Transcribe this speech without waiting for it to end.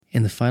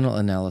In the final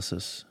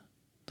analysis,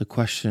 the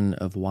question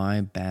of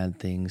why bad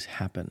things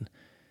happen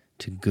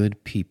to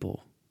good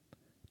people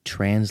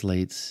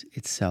translates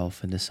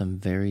itself into some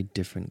very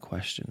different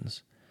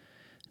questions,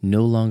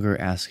 no longer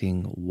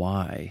asking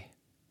why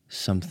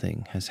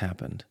something has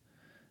happened,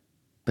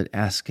 but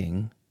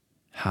asking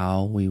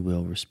how we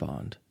will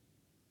respond,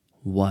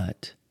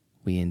 what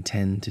we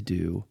intend to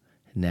do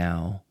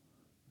now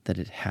that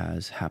it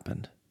has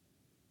happened.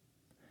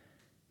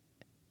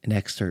 An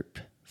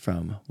excerpt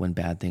from When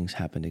Bad Things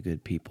Happen to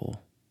Good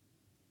People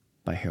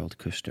by Harold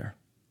Kushner.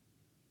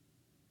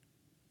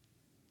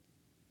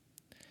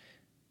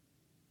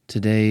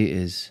 Today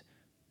is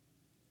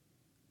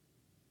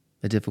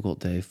a difficult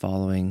day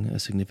following a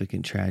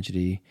significant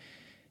tragedy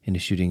in a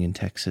shooting in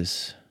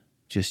Texas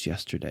just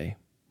yesterday,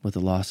 with the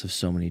loss of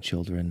so many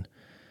children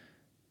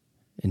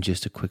in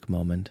just a quick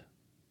moment.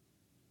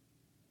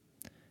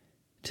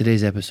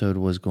 Today's episode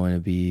was going to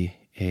be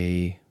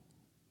a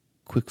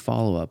quick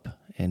follow-up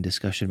and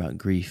discussion about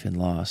grief and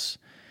loss,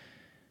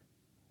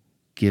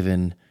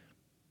 given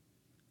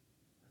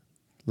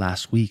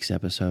last week's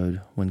episode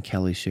when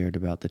Kelly shared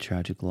about the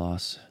tragic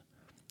loss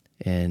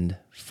and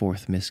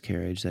fourth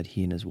miscarriage that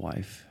he and his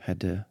wife had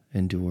to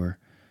endure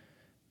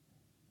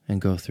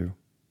and go through.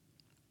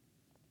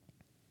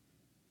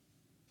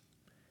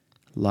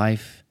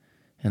 Life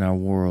in our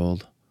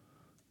world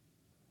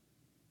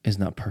is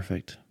not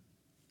perfect.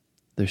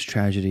 There's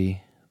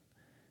tragedy,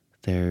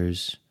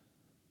 there's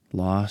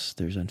loss,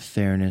 there's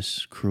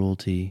unfairness,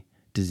 cruelty,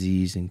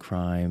 disease and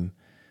crime,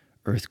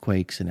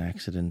 earthquakes and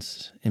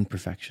accidents,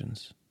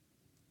 imperfections.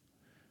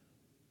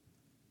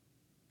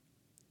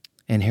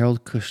 And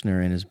Harold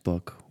Kushner, in his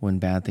book, When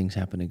Bad Things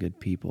Happen to Good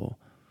People,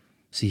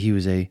 see, he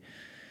was a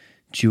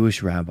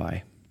Jewish rabbi,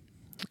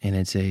 and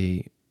it's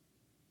a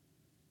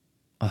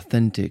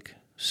authentic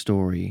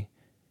story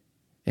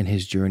in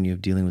his journey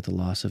of dealing with the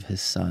loss of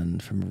his son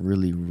from a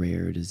really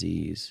rare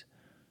disease,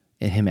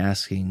 and him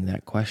asking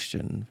that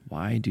question,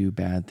 why do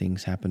bad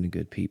things happen to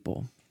good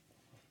people?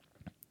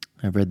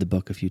 I've read the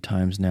book a few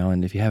times now,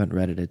 and if you haven't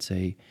read it, it's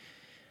I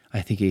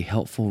think a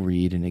helpful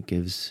read, and it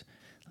gives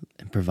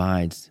and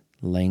provides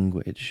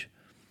language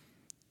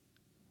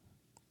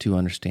to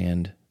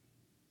understand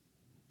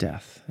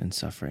death and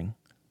suffering.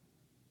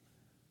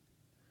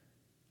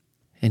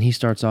 And he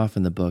starts off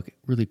in the book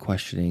really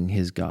questioning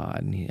his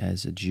God, and he,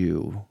 as a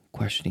Jew,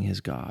 questioning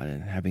his God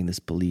and having this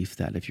belief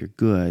that if you're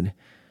good,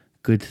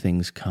 good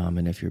things come,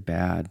 and if you're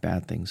bad,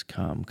 bad things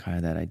come, kind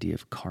of that idea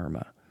of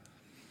karma.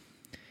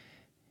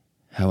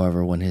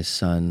 However, when his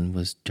son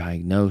was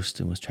diagnosed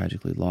and was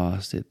tragically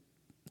lost, it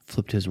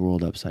flipped his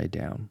world upside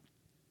down.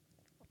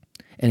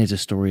 And it's a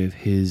story of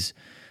his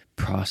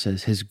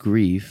process, his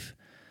grief,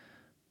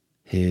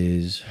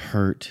 his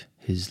hurt,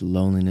 his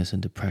loneliness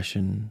and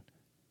depression,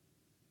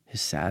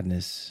 his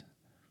sadness,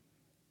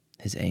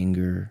 his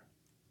anger,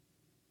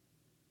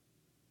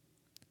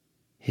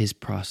 his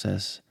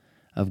process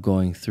of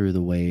going through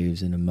the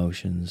waves and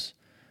emotions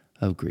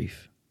of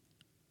grief.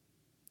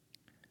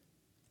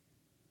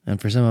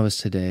 And for some of us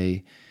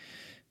today,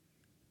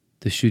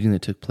 the shooting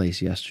that took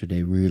place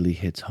yesterday really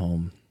hits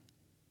home,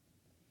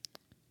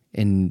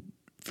 and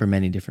for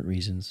many different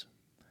reasons.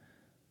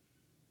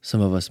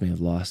 Some of us may have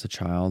lost a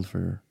child,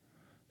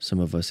 some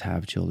of us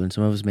have children,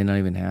 some of us may not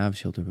even have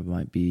children, but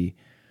might be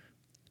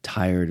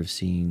tired of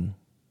seeing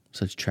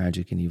such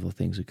tragic and evil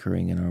things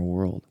occurring in our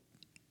world.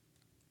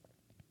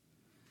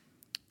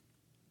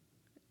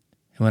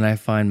 And when I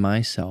find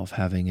myself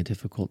having a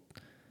difficult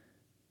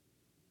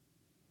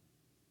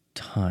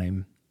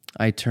time,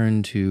 I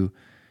turn to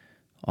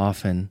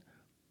often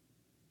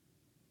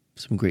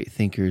some great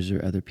thinkers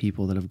or other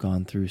people that have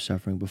gone through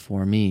suffering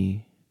before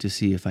me to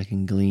see if I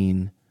can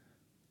glean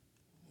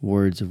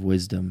words of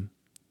wisdom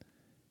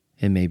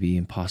and maybe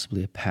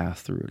possibly a path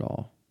through it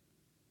all.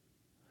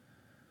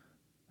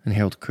 And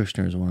Harold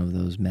Kushner is one of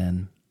those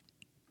men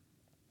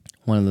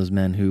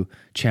who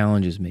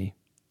challenges me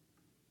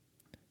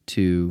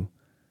to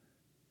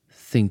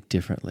think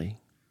differently,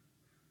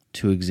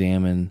 to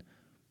examine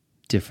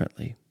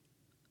differently.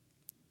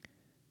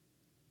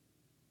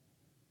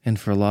 And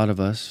for a lot of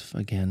us,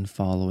 again,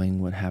 following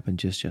what happened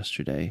just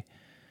yesterday,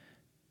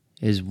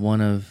 is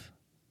one of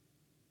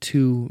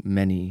too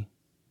many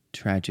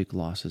tragic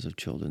losses of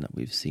children that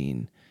we've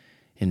seen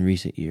in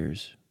recent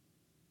years.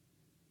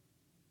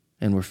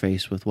 And we're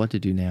faced with what to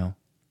do now.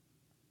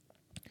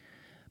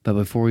 But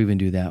before we even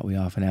do that, we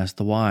often ask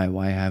the why.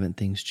 Why haven't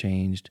things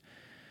changed?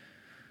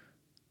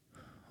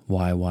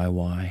 Why?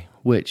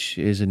 Which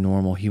is a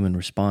normal human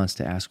response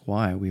to ask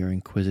why. We are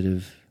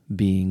inquisitive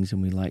beings,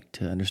 and we like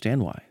to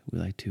understand why. We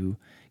like to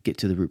get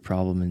to the root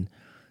problem and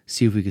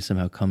see if we could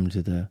somehow come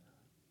to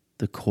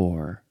the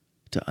core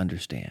to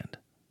understand.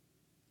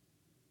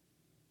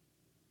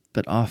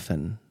 But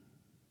often,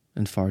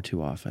 and far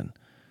too often,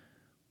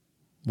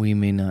 we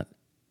may not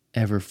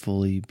ever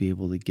fully be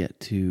able to get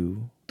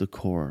to the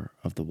core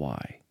of the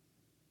why.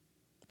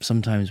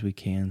 Sometimes we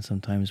can,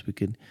 sometimes we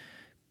could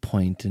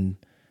point and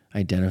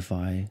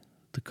identify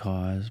the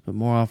cause, but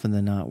more often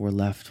than not, we're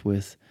left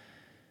with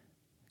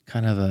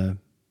kind of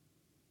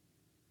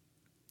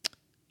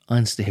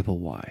unstable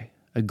why,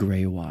 a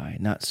gray why,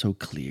 not so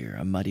clear,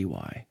 a muddy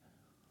why.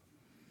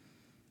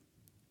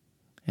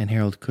 And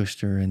Harold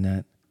Kushner, in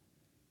that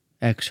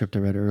excerpt I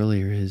read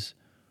earlier, is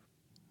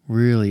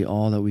really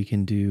all that we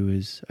can do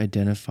is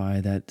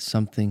identify that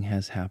something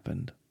has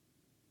happened.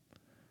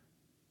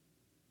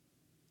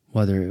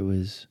 Whether it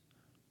was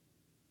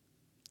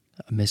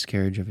a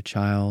miscarriage of a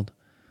child,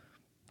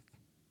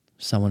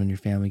 someone in your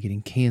family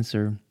getting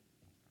cancer,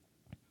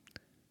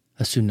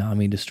 a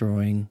tsunami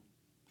destroying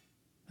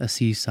a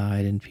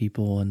seaside and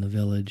people in the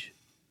village,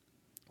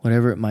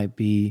 whatever it might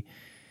be,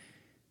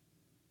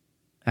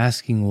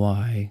 asking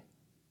why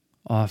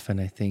often,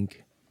 I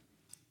think,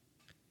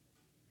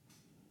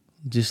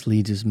 just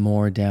leads us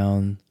more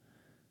down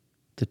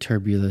the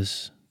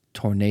turbulent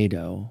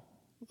tornado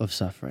of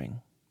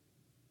suffering.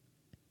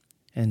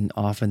 And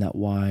often that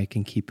why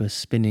can keep us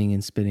spinning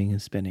and spinning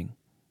and spinning,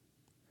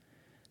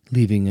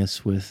 leaving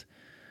us with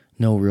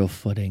no real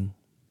footing.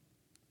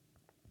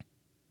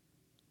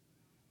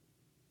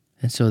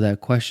 And so that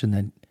question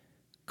that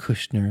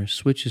Kushner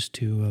switches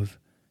to of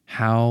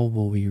how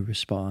will we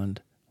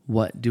respond?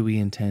 What do we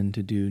intend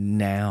to do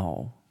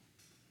now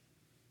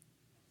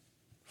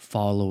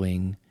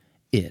following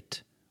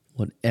it,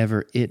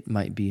 whatever it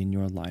might be in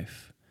your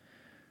life?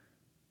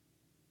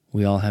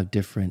 We all have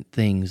different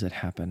things that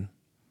happen.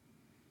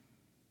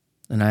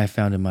 And I have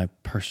found in my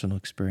personal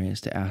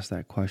experience to ask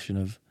that question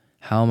of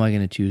how am I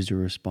going to choose to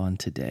respond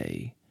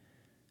today?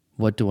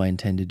 What do I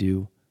intend to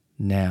do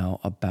now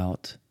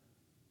about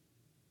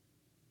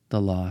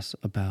the loss,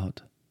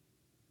 about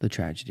the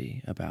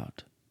tragedy,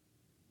 about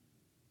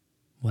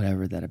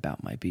whatever that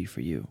about might be for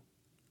you?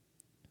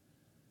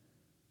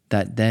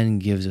 That then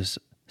gives us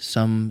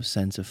some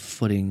sense of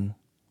footing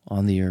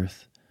on the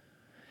earth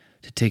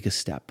to take a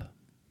step.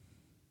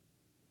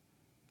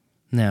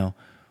 Now,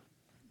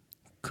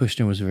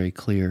 Kushner was very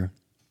clear.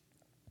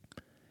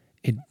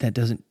 That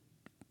doesn't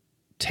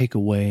take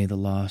away the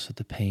loss of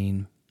the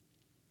pain.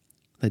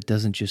 That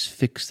doesn't just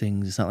fix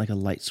things. It's not like a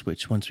light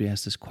switch. Once we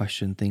ask this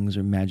question, things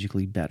are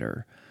magically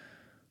better.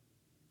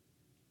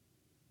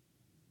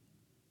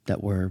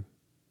 That we're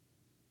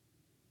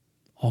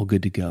all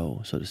good to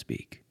go, so to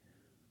speak.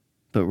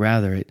 But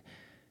rather, it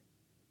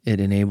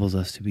enables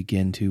us to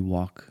begin to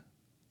walk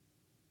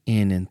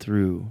in and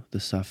through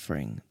the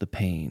suffering, the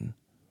pain.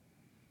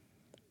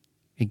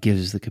 It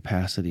gives us the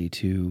capacity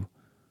to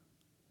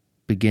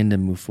begin to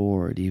move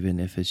forward,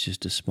 even if it's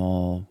just a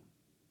small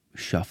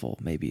shuffle,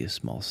 maybe a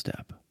small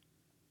step.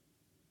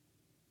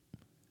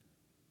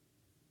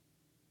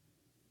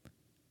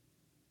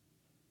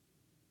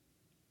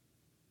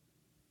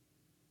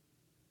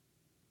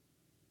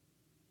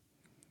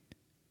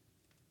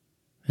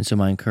 And so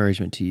my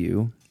encouragement to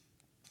you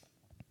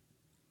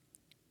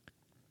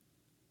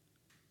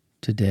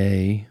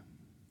today,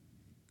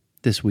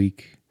 this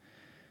week,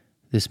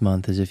 this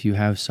month, is if you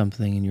have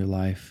something in your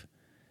life,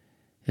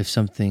 if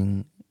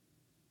something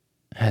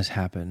has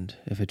happened,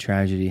 if a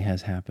tragedy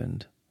has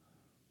happened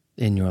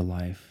in your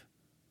life,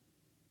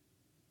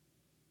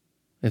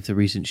 if the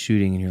recent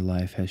shooting in your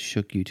life has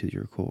shook you to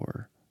your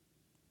core,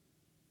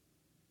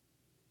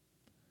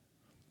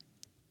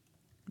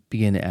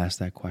 begin to ask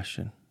that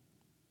question.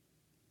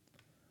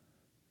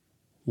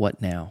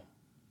 What now?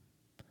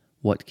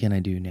 What can I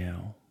do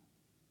now?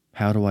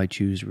 How do I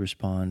choose to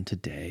respond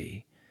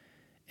today?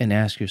 And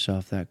ask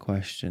yourself that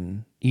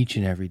question each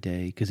and every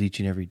day, because each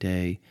and every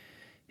day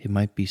it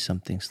might be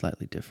something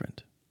slightly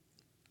different.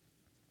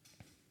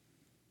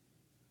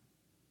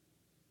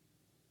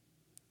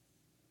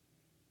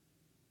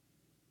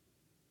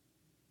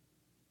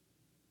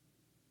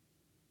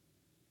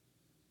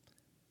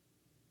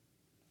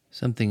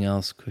 Something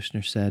else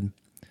Kushner said.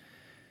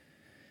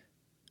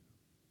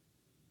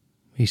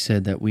 He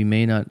said that we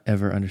may not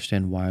ever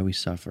understand why we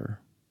suffer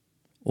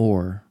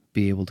or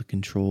be able to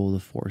control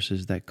the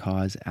forces that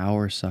cause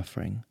our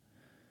suffering,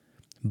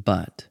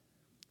 but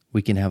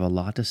we can have a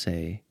lot to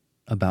say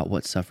about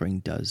what suffering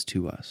does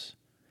to us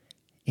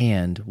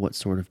and what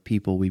sort of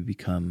people we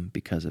become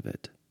because of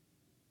it.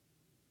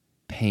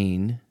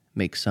 Pain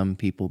makes some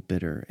people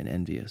bitter and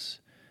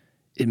envious.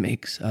 It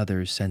makes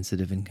others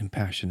sensitive and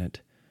compassionate.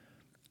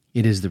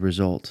 It is the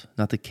result,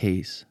 not the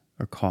case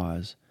or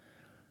cause,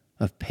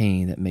 of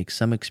pain that makes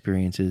some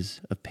experiences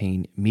of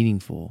pain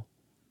meaningful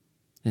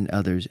and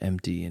others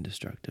empty and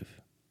destructive.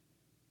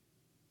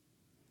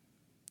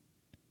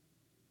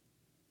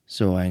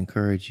 So I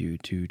encourage you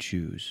to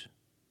choose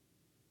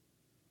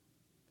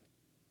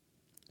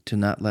to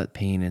not let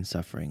pain and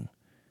suffering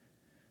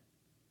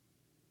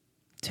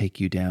take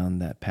you down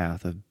that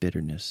path of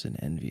bitterness and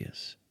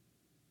envious,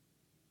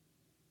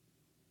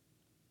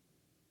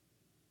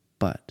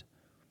 but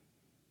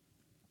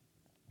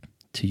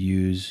to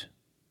use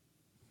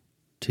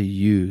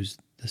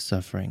the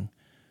suffering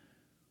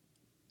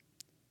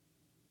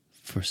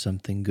for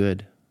something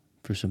good,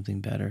 for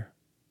something better.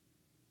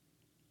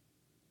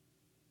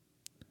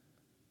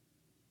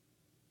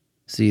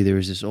 See, there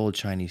was this old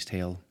Chinese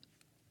tale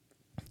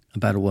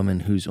about a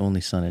woman whose only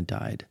son had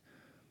died.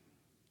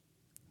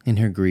 In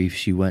her grief,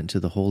 she went to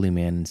the holy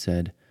man and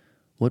said,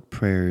 "What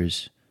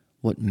prayers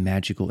What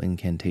magical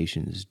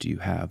incantations do you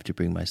have to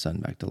bring my son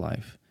back to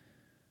life?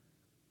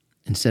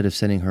 Instead of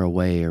sending her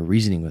away or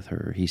reasoning with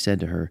her, he said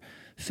to her,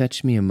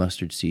 "Fetch me a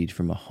mustard seed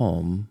from a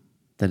home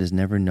that has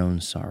never known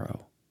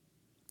sorrow.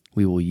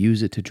 We will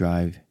use it to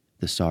drive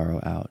the sorrow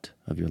out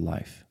of your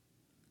life."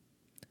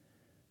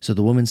 So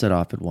the woman set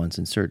off at once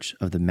in search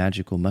of the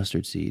magical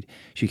mustard seed.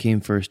 She came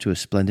first to a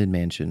splendid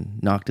mansion,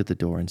 knocked at the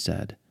door, and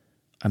said,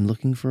 "I'm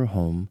looking for a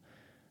home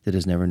that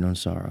has never known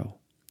sorrow.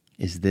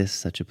 Is this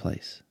such a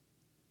place?"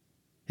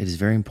 "It is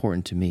very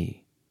important to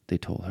me," they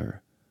told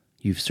her.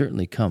 "You've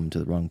certainly come to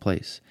the wrong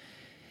place,"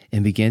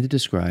 and began to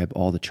describe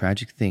all the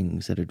tragic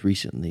things that had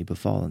recently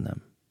befallen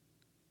them.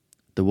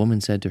 The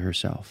woman said to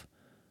herself,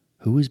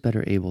 "Who is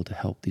better able to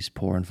help these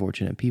poor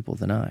unfortunate people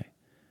than I,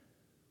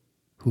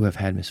 who have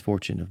had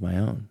misfortune of my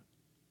own?"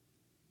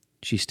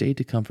 She stayed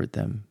to comfort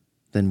them,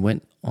 then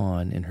went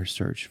on in her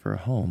search for a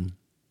home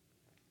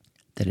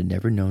that had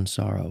never known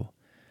sorrow.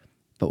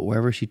 But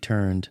wherever she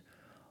turned,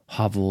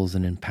 hovels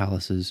and in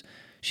palaces,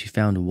 she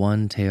found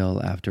one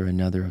tale after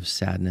another of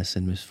sadness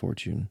and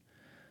misfortune.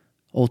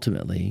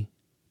 Ultimately,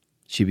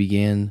 she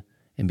began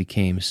and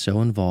became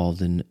so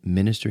involved in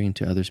ministering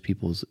to other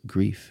people's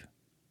grief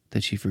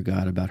that she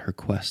forgot about her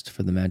quest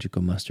for the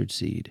magical mustard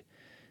seed,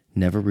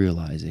 never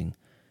realizing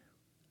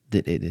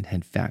that it had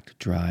in fact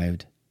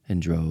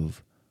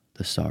drove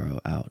the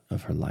sorrow out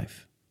of her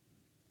life.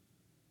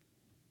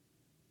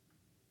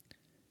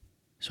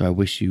 So I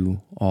wish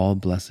you all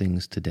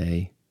blessings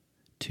today,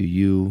 to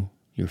you,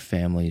 your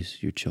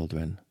families, your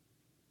children.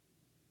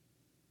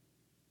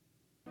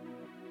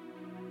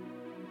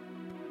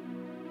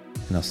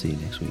 And I'll see you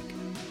next week.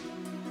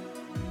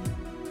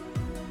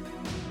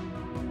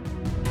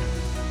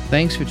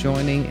 Thanks for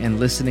joining and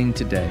listening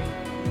today.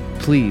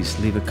 Please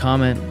leave a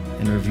comment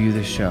and review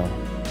the show.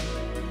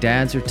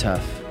 Dads are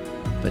tough,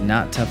 but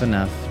not tough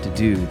enough to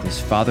do this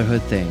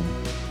fatherhood thing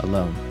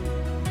alone.